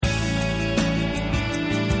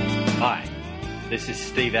This is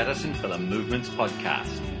Steve Addison for the Movements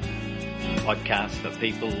Podcast. A podcast for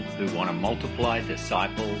people who want to multiply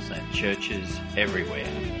disciples and churches everywhere.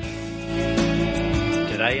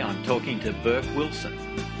 Today I'm talking to Berk Wilson,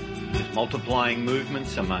 who's multiplying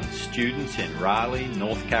movements among students in Raleigh,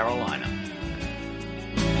 North Carolina.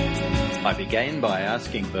 I began by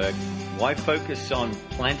asking Berk, why focus on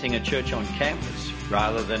planting a church on campus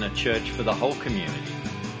rather than a church for the whole community?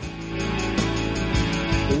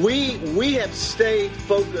 We have stayed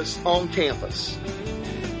focused on campus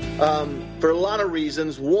for a lot of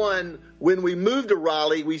reasons. One, when we moved to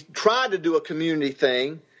Raleigh, we tried to do a community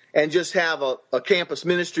thing and just have a campus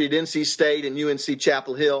ministry at NC State and UNC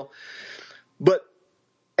Chapel Hill. But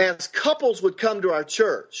as couples would come to our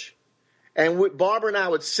church, and Barbara and I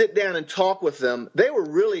would sit down and talk with them, they were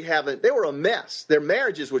a mess. Their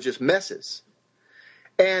marriages were just messes.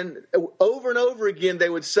 And over and over again, they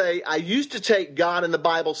would say, I used to take God and the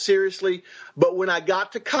Bible seriously, but when I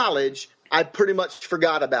got to college, I pretty much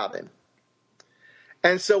forgot about him.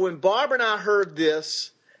 And so when Barbara and I heard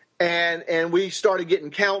this, and we started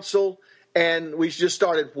getting counsel, and we just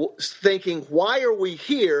started thinking, why are we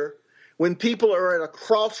here when people are at a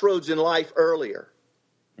crossroads in life earlier?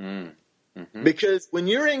 Mm-hmm. Because when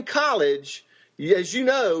you're in college, as you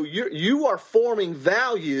know, you are forming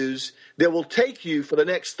values that will take you for the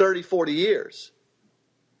next 30, 40 years.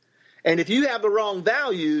 And if you have the wrong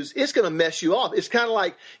values, it's going to mess you up. It's kind of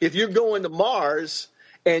like if you're going to Mars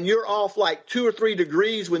and you're off like 2 or 3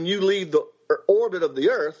 degrees when you leave the orbit of the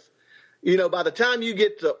Earth, you know, by the time you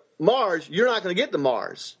get to Mars, you're not going to get to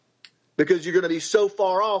Mars because you're going to be so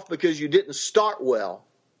far off because you didn't start well.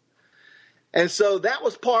 And so that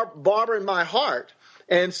was Barbara and my heart.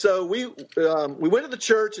 And so we went to the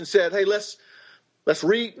church and said, hey, let's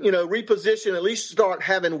reposition, at least start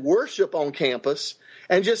having worship on campus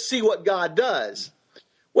and just see what God does.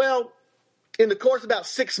 Well, in the course of about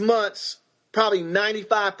 6 months, probably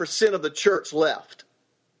 95% of the church left.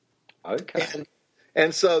 Okay.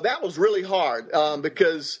 And so that was really hard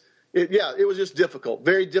because it was just difficult,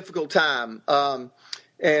 very difficult time. But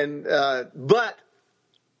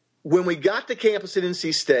when we got to campus at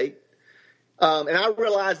NC State, and I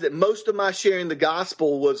realized that most of my sharing the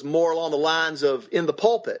gospel was more along the lines of in the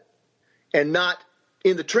pulpit and not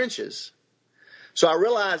in the trenches. So I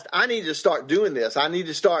realized I needed to start doing this. I need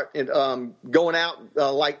to start going out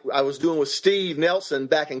like I was doing with Steve Nelson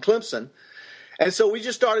back in Clemson. And so we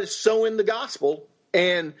just started sowing the gospel.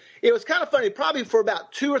 And it was kind of funny. Probably for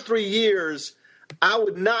about 2 or 3 years, I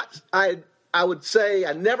would say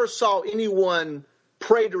I never saw anyone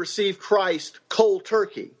pray to receive Christ cold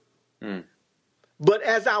turkey. Mm. But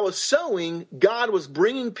as I was sowing, God was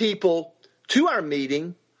bringing people to our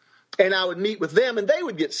meeting, and I would meet with them, and they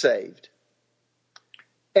would get saved.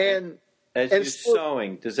 And as you're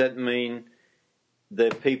sowing, does that mean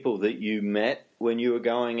the people that you met when you were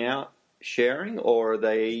going out sharing, or are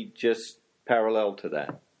they just parallel to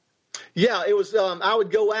that? Yeah, it was. I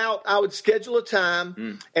would go out. I would schedule a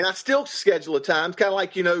time, and I still schedule a time. It's kind of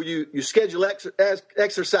like you schedule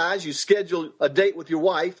exercise. You schedule a date with your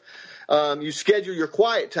wife. You schedule your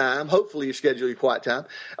quiet time. Hopefully, you schedule your quiet time.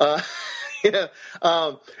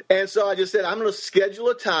 And so I just said I'm going to schedule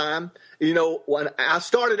a time. When I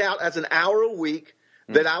started out as an hour a week,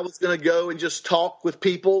 that I was going to go and just talk with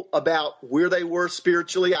people about where they were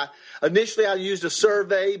spiritually. Initially I used a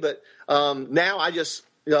survey, but now I just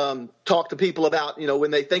talk to people about,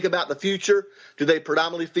 when they think about the future, do they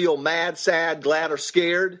predominantly feel mad, sad, glad, or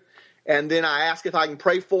scared? And then I ask if I can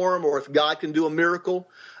pray for them or if God can do a miracle,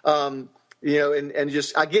 and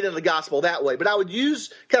just I get into the gospel that way. But I would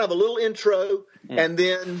use kind of a little intro and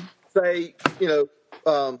then say, the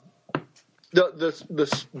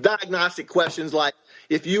diagnostic questions like,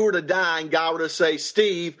 if you were to die and God were to say,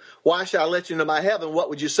 Steve, why should I let you into my heaven? What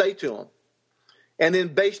would you say to him? And then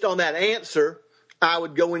based on that answer, I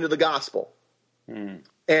would go into the gospel. Mm.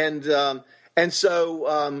 And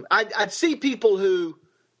so I'd see people who,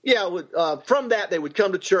 from that they would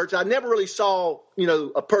come to church. I never really saw,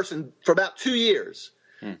 a person for about 2 years.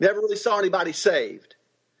 Never really saw anybody saved.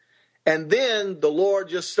 And then the Lord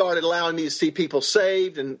just started allowing me to see people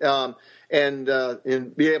saved and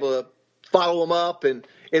be able to follow them up. And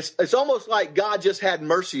it's almost like God just had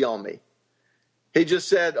mercy on me. He just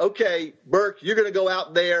said, okay, Berk, you're going to go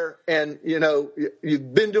out there and,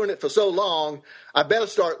 you've been doing it for so long. I better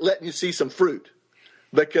start letting you see some fruit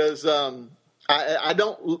because I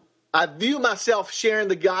view myself sharing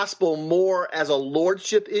the gospel more as a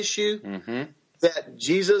lordship issue, that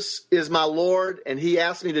Jesus is my Lord and he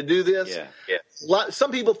asked me to do this. Yeah.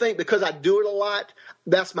 Some people think because I do it a lot,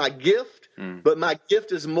 that's my gift, but my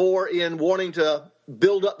gift is more in wanting to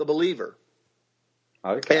build up the believer.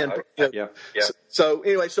 Okay. And so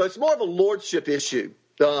anyway, so it's more of a lordship issue.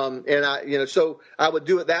 So I would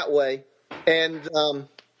do it that way. And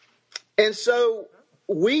so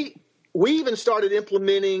we even started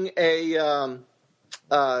implementing a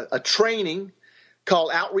training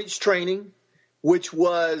called outreach training, which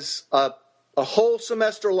was a whole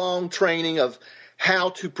semester long training of how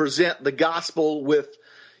to present the gospel with,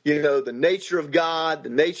 the nature of God, the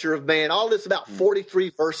nature of man, all this about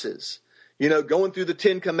 43 verses, going through the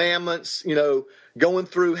 10 Commandments, going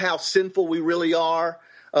through how sinful we really are,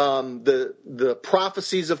 the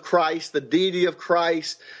prophecies of Christ, the deity of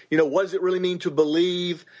Christ, what does it really mean to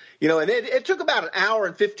believe, and it took about an hour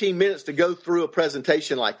and 15 minutes to go through a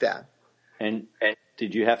presentation like that. And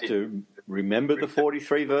did you have to remember the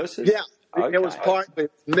 43 verses? Yeah. Okay. It was part, we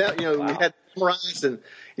had memorized and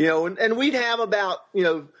we'd have about,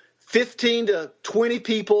 15 to 20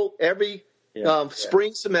 people every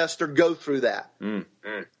spring semester go through that.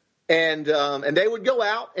 And they would go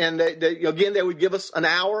out and they would give us an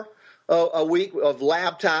hour a week of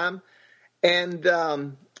lab time. And,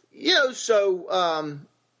 so I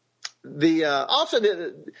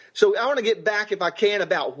want to get back, if I can,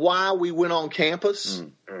 about why we went on campus,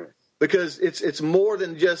 because it's more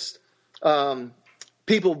than just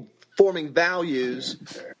people forming values,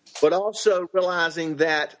 but also realizing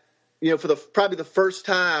that, for probably the first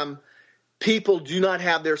time, people do not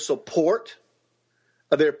have their support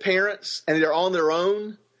of their parents and they're on their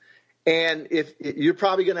own. And if you're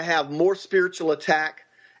probably going to have more spiritual attack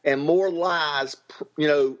and more lies,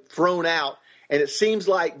 thrown out. And it seems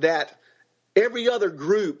like that every other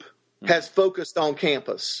group has focused on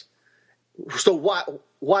campus. So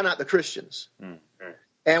why not the Christians?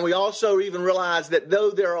 And we also even realize that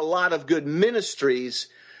though there are a lot of good ministries,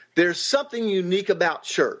 there's something unique about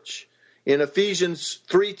church. In Ephesians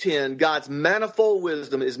 3:10, God's manifold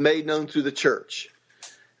wisdom is made known through the church.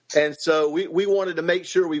 And so we wanted to make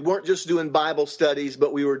sure we weren't just doing Bible studies,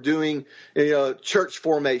 but we were doing church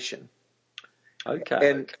formation.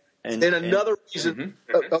 Okay. And another reason.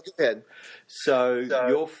 Go ahead. So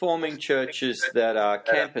you're forming churches that are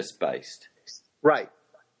campus-based. Right.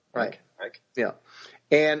 Okay. Yeah.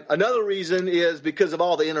 And another reason is because of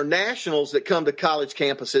all the internationals that come to college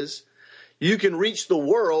campuses, you can reach the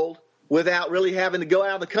world without really having to go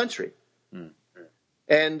out of the country.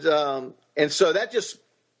 And so that just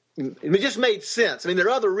made sense. I mean, there are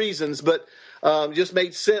other reasons, but just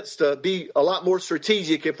made sense to be a lot more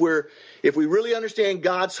strategic if we really understand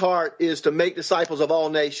God's heart is to make disciples of all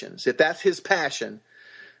nations. If that's his passion,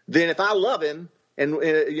 then if I love him, and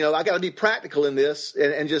I got to be practical in this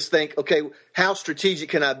and just think, okay, how strategic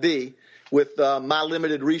can I be with my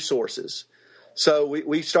limited resources? So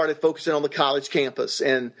we started focusing on the college campus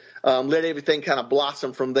and let everything kind of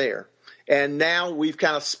blossom from there. And now we've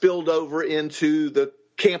kind of spilled over into the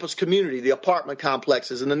campus community, the apartment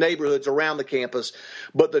complexes and the neighborhoods around the campus.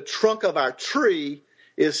 But the trunk of our tree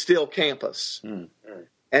is still campus.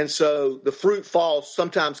 And so the fruit falls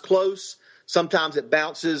sometimes close, sometimes it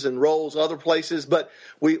bounces and rolls other places. But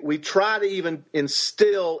we try to even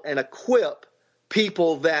instill and equip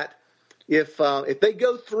people that if they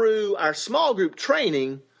go through our small group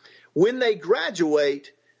training, when they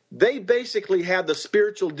graduate, they basically have the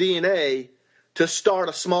spiritual DNA to start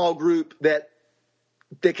a small group that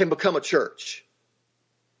can become a church.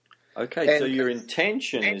 Okay, so your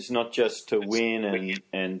intention is not just to win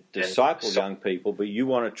and disciple young people, but you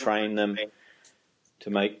want to train them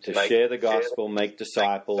to share the gospel, make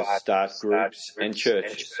disciples, start groups and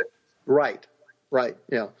churches. Right,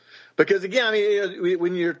 yeah. Because again, I mean,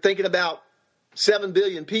 when you're thinking about 7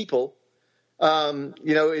 billion people,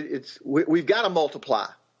 we've got to multiply,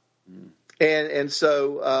 and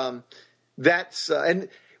so that's and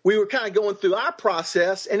we were kind of going through our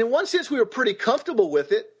process, and in one sense, we were pretty comfortable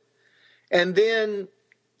with it. And then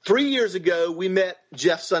 3 years ago, we met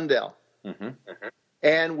Jeff Sundell,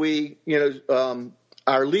 and we,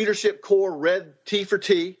 our leadership core read T for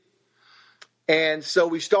T, and so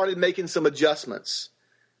we started making some adjustments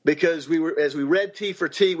because as we read T for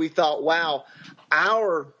T, we thought, wow,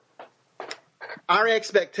 our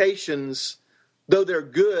expectations, though they're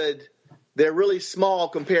good, they're really small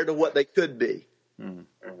compared to what they could be.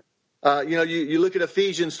 You look at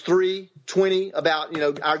Ephesians 3:20 about,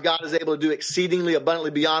 our God is able to do exceedingly abundantly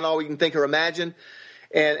beyond all we can think or imagine.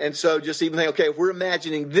 And so just even think, okay, if we're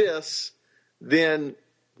imagining this, then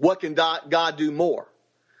what can God do more?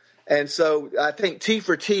 And so I think T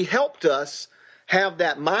for T helped us have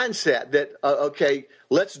that mindset that, okay,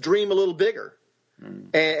 let's dream a little bigger.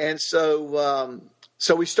 And so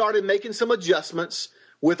we started making some adjustments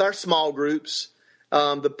with our small groups.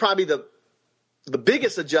 Probably the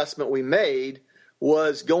biggest adjustment we made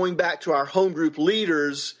was going back to our home group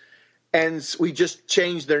leaders, and we just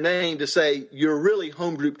changed their name to say, you're really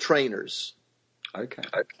home group trainers. Okay.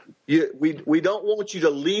 We don't want you to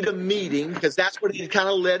lead a meeting, because that's what it kind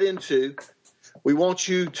of led into. We want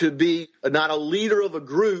you to be not a leader of a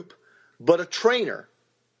group, but a trainer.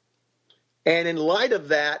 And in light of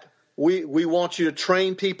that, we want you to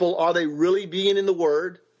train people. Are they really being in the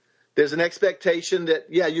Word? There's an expectation that,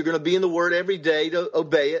 you're going to be in the Word every day to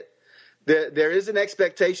obey it. There is an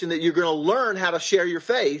expectation that you're going to learn how to share your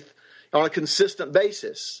faith on a consistent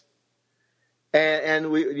basis.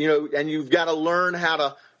 And you've got to learn how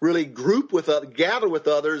to really gather with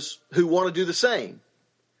others who want to do the same.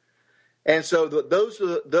 And so those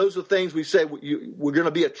are things we say we're going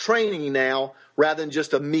to be a training now rather than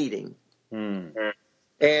just a meeting.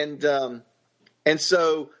 And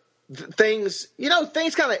so things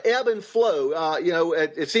kind of ebb and flow.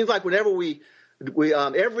 It seems like whenever we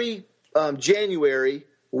every January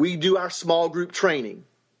we do our small group training,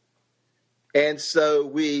 and so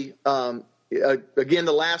we again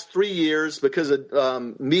the last 3 years, because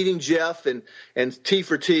of meeting Jeff and T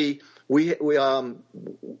for T, we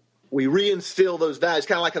reinstill those values,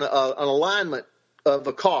 kind of like an alignment of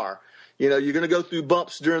a car. You're going to go through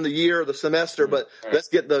bumps during the year or the semester, but let's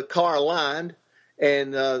get the car aligned.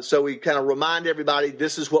 And so we kind of remind everybody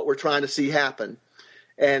this is what we're trying to see happen.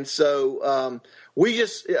 And so we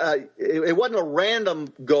just it wasn't a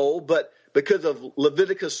random goal, but because of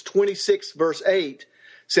Leviticus 26 verse 8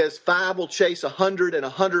 says 5 will chase 100 and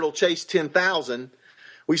 100 will chase 10,000.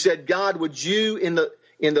 We said, God, would you in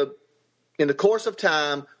the course of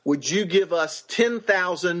time, would you give us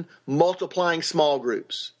 10,000 multiplying small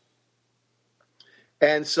groups?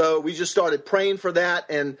 And so we just started praying for that,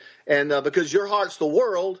 and because your heart's the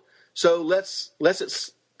world, so let's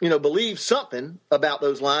believe something about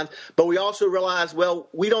those lines. But we also realized, well,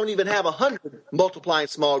 we don't even have 100 multiplying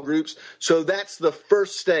small groups, so that's the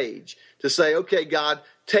first stage to say, okay, God,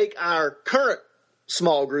 take our current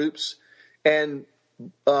small groups and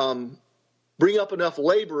bring up enough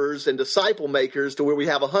laborers and disciple makers to where we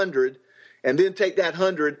have 100, and then take that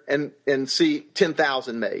 100 and see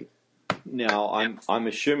 10,000 made. Now, I'm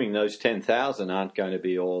assuming those 10,000 aren't going to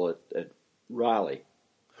be all at Riley.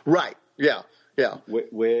 Right. Yeah.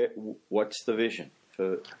 What's the vision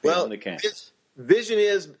for the campus? Vision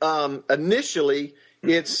is initially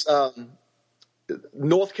it's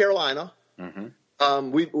North Carolina. Mm-hmm.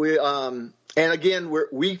 And again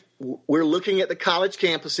we're looking at the college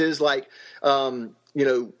campuses like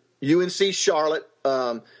UNC Charlotte,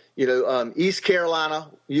 East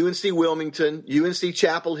Carolina, UNC Wilmington, UNC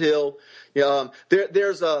Chapel Hill.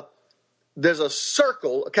 There's a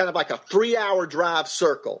circle, kind of like a 3-hour drive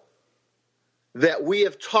circle, that we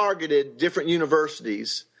have targeted different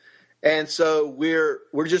universities. And so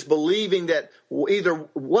we're just believing that either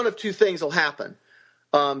one of two things will happen.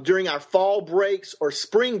 During our fall breaks or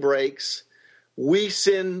spring breaks, we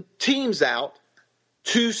send teams out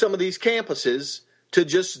to some of these campuses to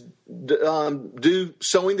just do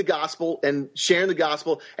sowing the gospel and sharing the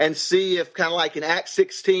gospel, and see if, kind of like in Acts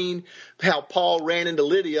 16, how Paul ran into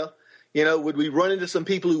Lydia, would we run into some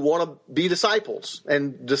people who want to be disciples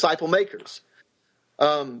and disciple makers?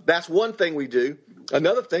 That's one thing we do.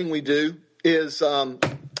 Another thing we do is about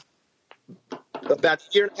a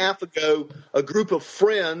year and a half ago, a group of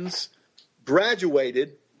friends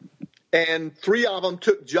graduated, and 3 of them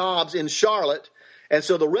took jobs in Charlotte, and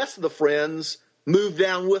so the rest of the friends moved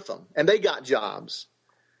down with them, and they got jobs.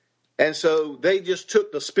 And so they just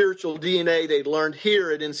took the spiritual DNA they'd learned here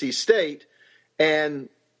at NC State and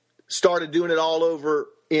started doing it all over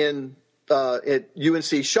at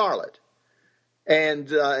UNC Charlotte.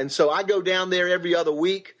 And so I go down there every other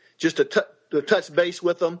week just to touch base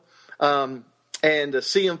with them and to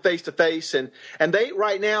see them face to face. And they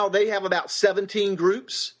right now they have about 17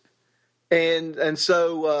 groups, and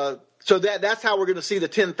so that's how we're going to see the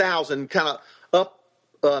 10,000 kind of up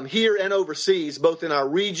here and overseas, both in our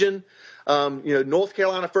region. North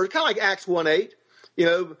Carolina first, kind of like Acts 1:8.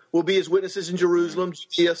 We'll be his witnesses in Jerusalem,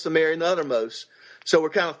 Judea, Samaria, and the uttermost. So we're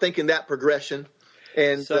kind of thinking that progression.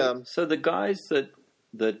 And so the guys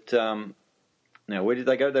that now where did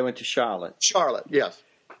they go? They went to Charlotte. Charlotte, yes.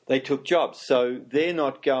 They took jobs, so they're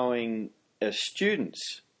not going as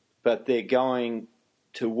students, but they're going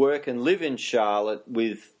to work and live in Charlotte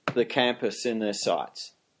with the campus in their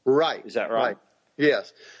sights. Right. Is that right?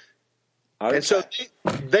 Yes. Okay. And so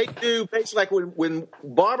they do basically like when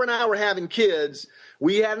Barbara and I were having kids,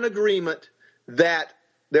 we had an agreement that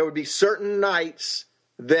there would be certain nights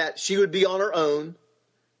that she would be on her own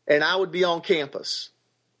and I would be on campus.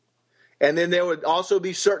 And then there would also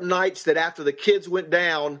be certain nights that after the kids went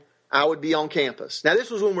down, I would be on campus. Now, this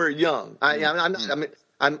was when we were young.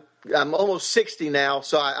 I'm almost 60 now,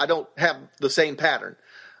 so I don't have the same pattern.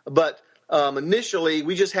 But initially,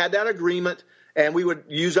 we just had that agreement, and we would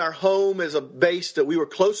use our home as a base that we were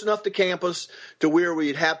close enough to campus to where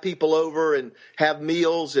we'd have people over and have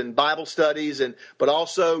meals and Bible studies, but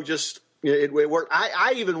also just it worked.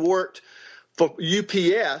 I even worked for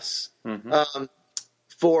UPS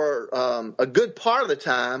for a good part of the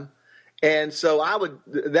time, and so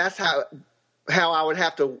that's how I would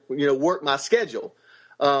have to work my schedule.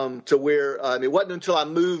 To where it wasn't until I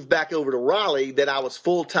moved back over to Raleigh that I was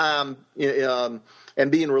full time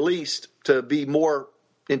and being released to be more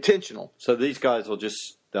intentional. So these guys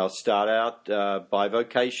they'll start out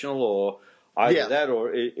bivocational, or either that,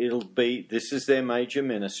 or it'll be this is their major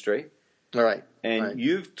ministry. All right. And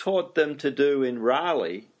you've taught them to do in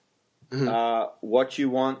Raleigh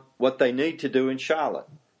what they need to do in Charlotte.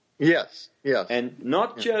 Yes. And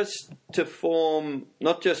not just to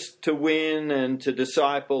win and to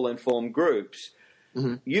disciple and form groups.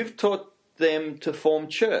 Mm-hmm. You've taught them to form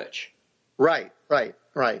church. Right.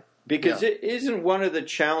 Because it isn't one of the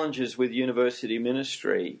challenges with university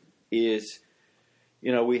ministry is,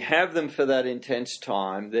 we have them for that intense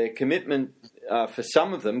time. Their commitment for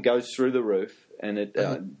some of them goes through the roof, and it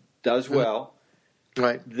does well.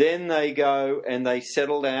 Right. Then they go and they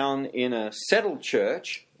settle down in a settled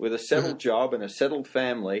church with a settled job and a settled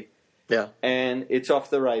family. Yeah. And it's off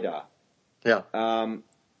the radar. Yeah.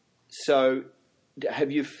 So have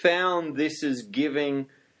you found this is giving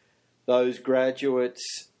those graduates,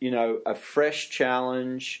 a fresh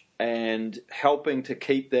challenge and helping to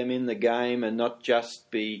keep them in the game and not just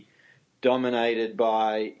be dominated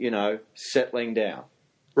by, settling down?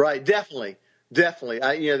 Right. Definitely. They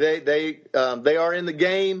are in the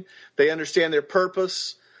game. They understand their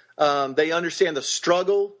purpose. They understand the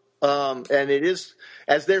struggle. And it is,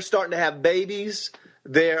 as they're starting to have babies,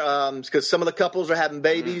 because some of the couples are having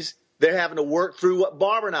babies, they're having to work through what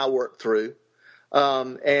Barbara and I worked through.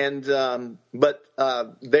 But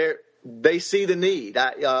they see the need.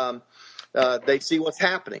 They see what's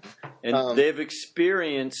happening. And they've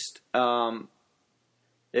experienced,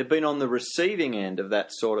 they've been on the receiving end of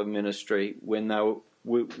that sort of ministry when they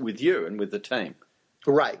were with you and with the team.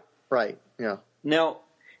 Right, yeah. Now,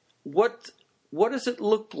 what does it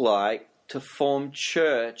look like to form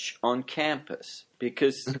church on campus?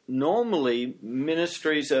 Because normally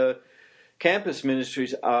campus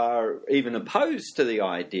ministries are even opposed to the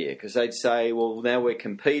idea, because they'd say, well, now we're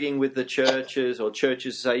competing with the churches, or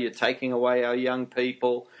churches say you're taking away our young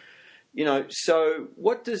people. So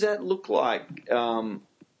what does that look like,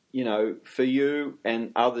 for you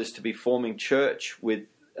and others to be forming church with,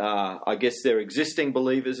 I guess, their existing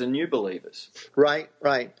believers and new believers? Right.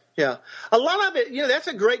 Yeah. A lot of it, that's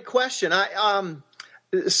a great question.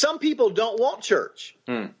 Some people don't want church.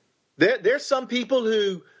 There's some people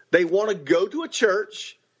who they want to go to a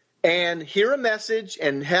church and hear a message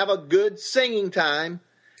and have a good singing time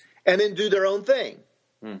and then do their own thing.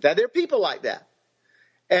 That there are people like that.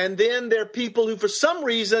 And then there are people who, for some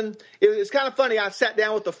reason, it's kind of funny. I sat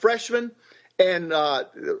down with a freshman and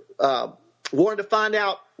wanted to find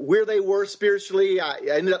out where they were spiritually. I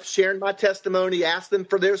ended up sharing my testimony, asked them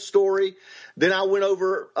for their story. Then I went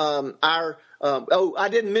over I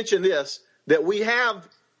didn't mention this, that we have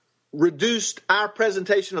reduced our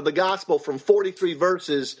presentation of the gospel from 43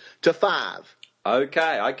 verses to 5.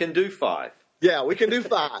 Okay, I can do 5. Yeah, we can do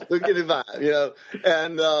 5.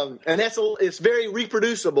 And it's very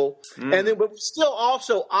reproducible. But we still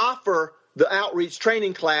also offer the outreach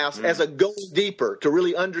training class as a going deeper to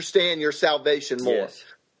really understand your salvation more. Yes.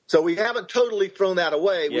 So we haven't totally thrown that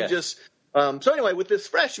away. Yes. We just so anyway, with this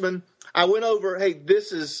freshman, I went over. Hey,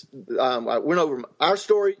 I went over our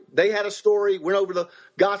story. They had a story. Went over the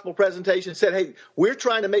gospel presentation. Said, hey, we're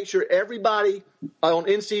trying to make sure everybody on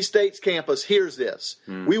NC State's campus hears this.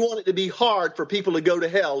 We want it to be hard for people to go to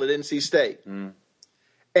hell at NC State. And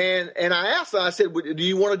I asked them. I said, do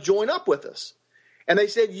you want to join up with us? And they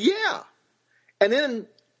said, yeah. And then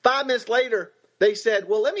 5 minutes later, they said,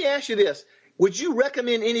 well, let me ask you this. Would you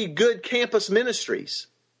recommend any good campus ministries?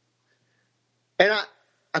 And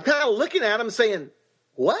I'm kind of looking at them saying,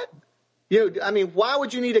 what? Why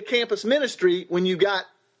would you need a campus ministry when you got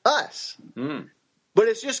us? But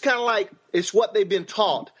it's just kind of like it's what they've been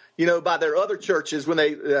taught, by their other churches when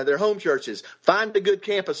their home churches. Find a good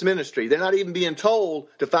campus ministry. They're not even being told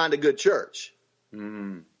to find a good church. So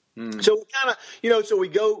we kind of, so we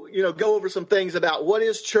go over some things about what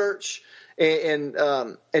is church and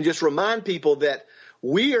just remind people that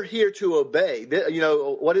we are here to obey.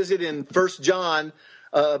 What is it in 1 John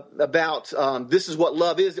about this is what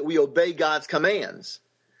love is, that we obey God's commands.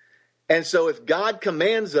 And so if God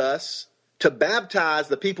commands us to baptize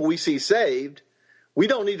the people we see saved, we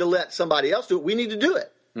don't need to let somebody else do it. We need to do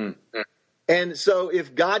it. And so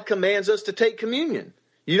if God commands us to take communion,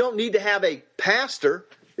 you don't need to have a pastor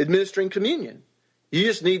administering communion. You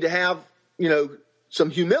just need to have, some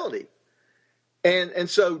humility. And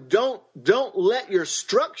so don't let your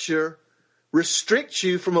structure restrict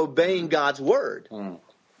you from obeying God's word.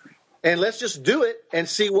 And let's just do it and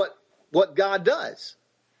see what God does.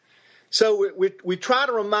 So we try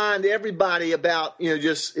to remind everybody about,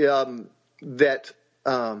 that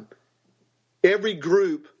every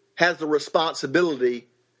group has the responsibility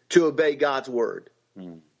to obey God's word.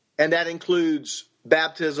 And that includes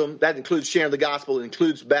baptism, that includes sharing the gospel, it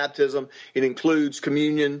includes baptism, it includes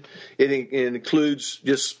communion, it includes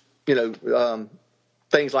just,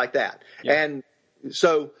 things like that. Yeah. And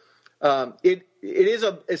so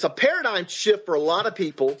it's a paradigm shift for a lot of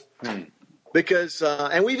people because,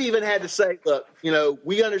 and we've even had to say, look,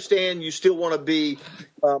 we understand you still want to be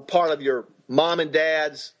part of your mom and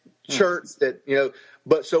dad's church that,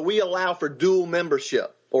 but so we allow for dual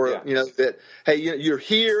membership or, that, hey, you're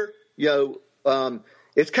here,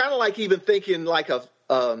 it's kind of like even thinking like a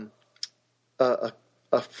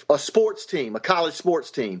sports team, a college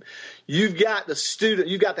sports team. You've got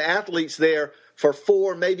the athletes there for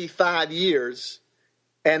 4, maybe 5 years,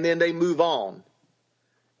 and then they move on.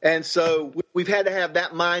 And so we've had to have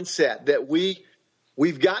that mindset that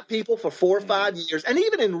we've got people for 4 or 5 years, and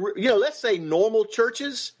even in let's say normal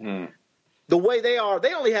churches, the way they are,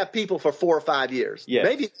 they only have people for 4 or 5 years,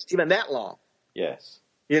 maybe even that long. Yes,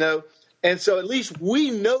 and so at least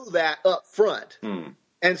we know that up front.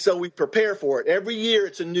 And so we prepare for it. Every year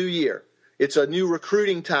it's a new year. It's a new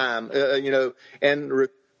recruiting time, and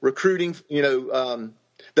recruiting,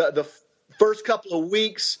 the first couple of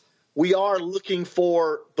weeks we are looking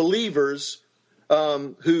for believers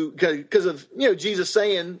who, because of, Jesus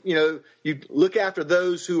saying, you look after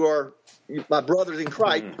those who are my brothers in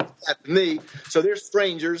Christ, after me. So they're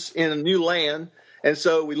strangers in a new land. And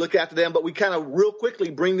so we look after them, but we kind of real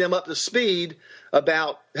quickly bring them up to speed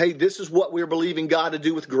about, hey, this is what we're believing God to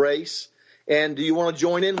do with grace, and do you want to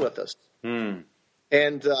join in with us? And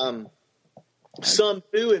some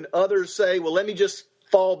do, and others say, well, let me just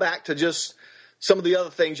fall back to just some of the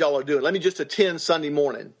other things y'all are doing. Let me just attend Sunday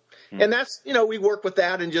morning. And that's, we work with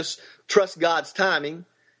that and just trust God's timing.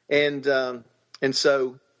 And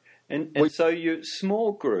so. So your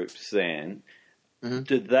small groups then, are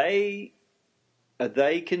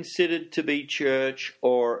they considered to be church,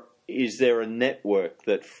 or is there a network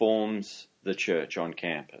that forms the church on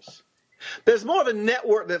campus? There's more of a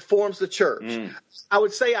network that forms the church. I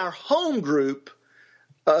would say our home group,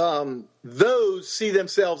 those see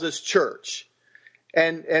themselves as church.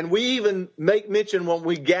 And we even make mention when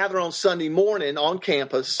we gather on Sunday morning on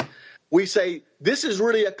campus, we say this is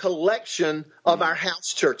really a collection of our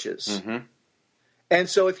house churches. And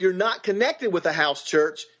so if you're not connected with a house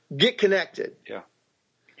church, get connected. Yeah.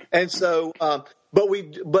 And so,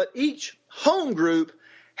 but each home group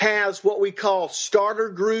has what we call starter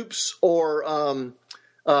groups or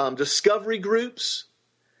discovery groups.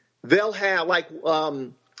 They'll have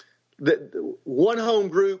one home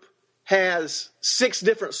group has 6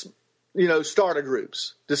 different, starter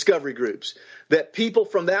groups, discovery groups, that people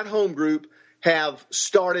from that home group have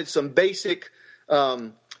started some basic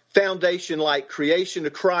foundation like creation to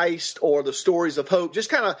Christ or the stories of hope, just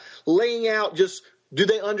kind of laying out do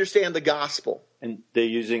they understand the gospel? And they're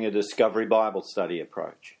using a discovery Bible study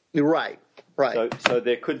approach. Right. So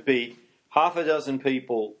there could be half a dozen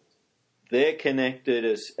people, they're connected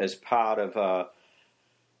as part of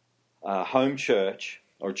a home church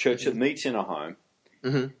or a church that meets in a home,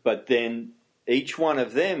 but then each one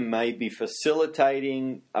of them may be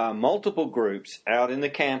facilitating multiple groups out in the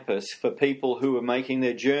campus for people who are making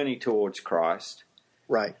their journey towards Christ.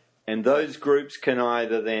 Right. And those groups can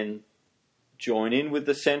either then join in with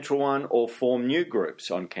the central one or form new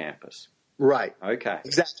groups on campus. Right. Okay.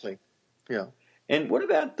 Exactly. Yeah. And what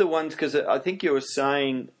about the ones, because I think you were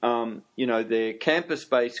saying, they're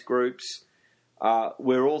campus-based groups.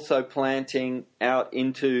 We're also planting out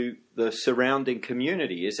into the surrounding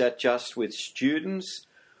community. Is that just with students,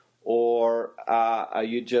 or are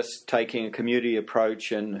you just taking a community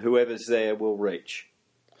approach and whoever's there will reach?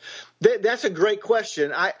 That's a great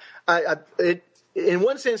question. In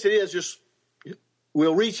one sense, it is just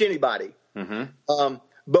we'll reach anybody.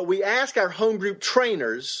 But we ask our home group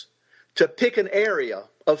trainers to pick an area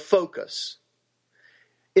of focus.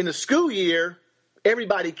 In the school year,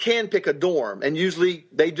 everybody can pick a dorm, and usually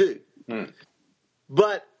they do.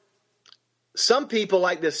 But some people,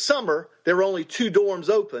 like this summer, there were only 2 dorms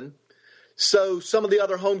open. So some of the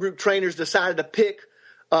other home group trainers decided to pick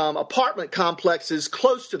apartment complexes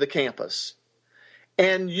close to the campus.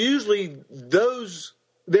 And usually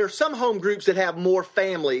there are some home groups that have more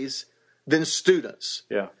families than students.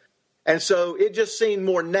 Yeah. And so it just seemed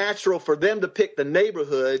more natural for them to pick the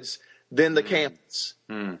neighborhoods than the campus.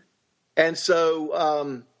 Mm. And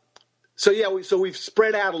so we've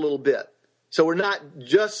spread out a little bit. So we're not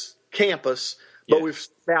just campus, but we've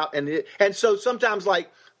spread out. And so sometimes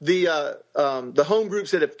like the home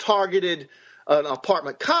groups that have targeted an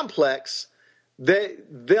apartment complex,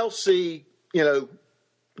 they'll see,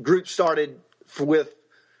 groups started with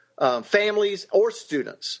families or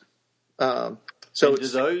students. So do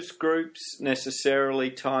those groups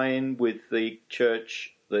necessarily tie in with the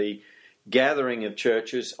church, the gathering of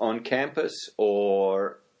churches on campus,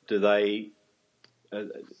 or do they?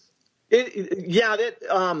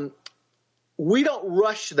 We don't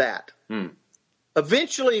rush that. Mm.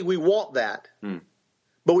 Eventually, we want that,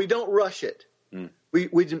 but we don't rush it. Mm.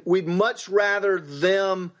 We'd much rather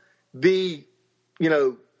them be,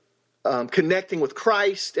 connecting with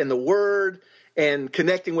Christ and the Word, and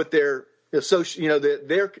connecting with their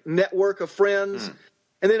their network of friends,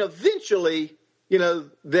 and then eventually, they'll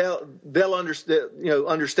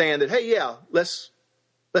understand that, hey, let's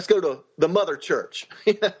go to the mother church.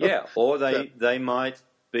 Yeah, or they might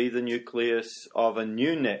be the nucleus of a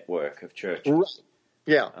new network of churches. Right.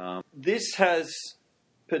 Yeah. This has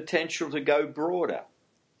potential to go broader,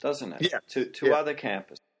 doesn't it? Yeah. To other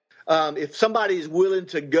campuses. If somebody is willing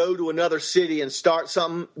to go to another city and start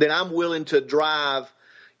something, then I'm willing to drive.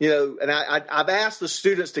 And I've asked the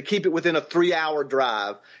students to keep it within a 3-hour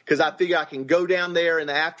drive, because I figure I can go down there in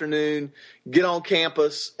the afternoon, get on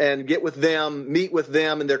campus and get with them, meet with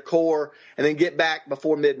them and their core, and then get back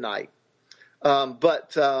before midnight. We've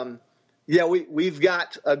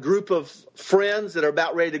got a group of friends that are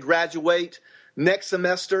about ready to graduate next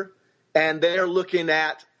semester, and they're looking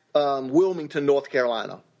at Wilmington, North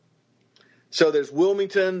Carolina. So there's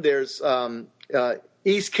Wilmington, there's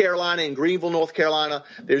East Carolina and Greenville, North Carolina.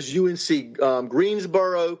 There's UNC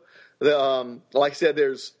Greensboro. Like I said,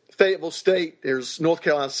 there's Fayetteville State. There's North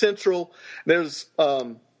Carolina Central. There's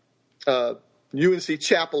UNC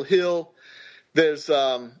Chapel Hill. There's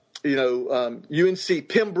UNC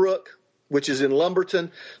Pembroke, which is in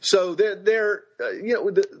Lumberton. So the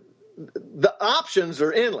options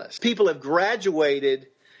are endless. People have graduated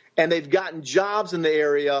and they've gotten jobs in the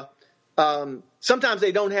area. Sometimes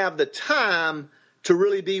they don't have the time to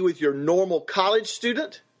really be with your normal college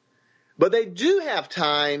student, but they do have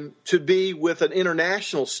time to be with an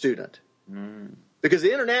international student. Because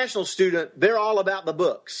the international student, they're all about the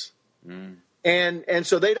books. And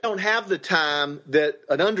so they don't have the time that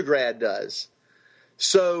an undergrad does.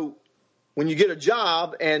 So when you get a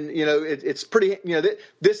job and, it's pretty,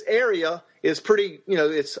 this area is pretty,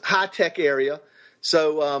 it's high-tech area.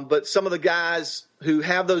 So, but some of the guys who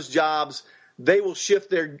have those jobs, they will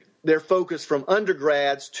shift their focus from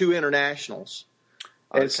undergrads to internationals.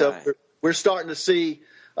 Okay. And so we're starting to see,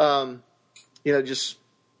 just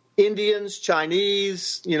Indians,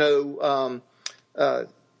 Chinese,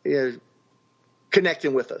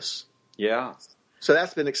 connecting with us. Yeah. So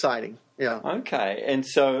that's been exciting. Yeah. Okay. And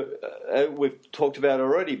so we've talked about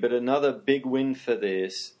already, but another big win for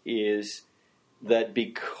this is that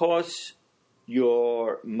because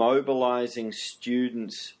you're mobilizing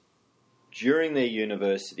students during their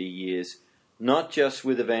university years, not just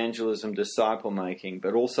with evangelism, disciple making,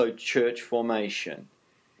 but also church formation.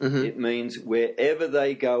 It means wherever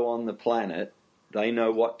they go on the planet, they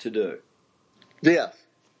know what to do. Yeah.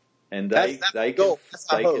 And they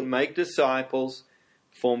can make disciples,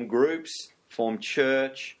 form groups, form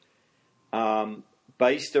church,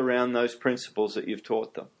 based around those principles that you've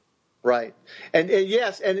taught them. Right. And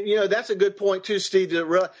yes, and that's a good point too, Steve,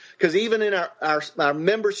 because even in our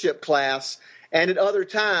membership class and at other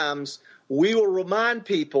times, we will remind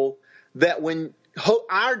people that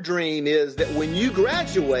our dream is that when you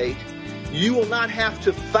graduate, you will not have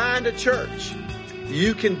to find a church.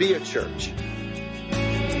 You can be a church.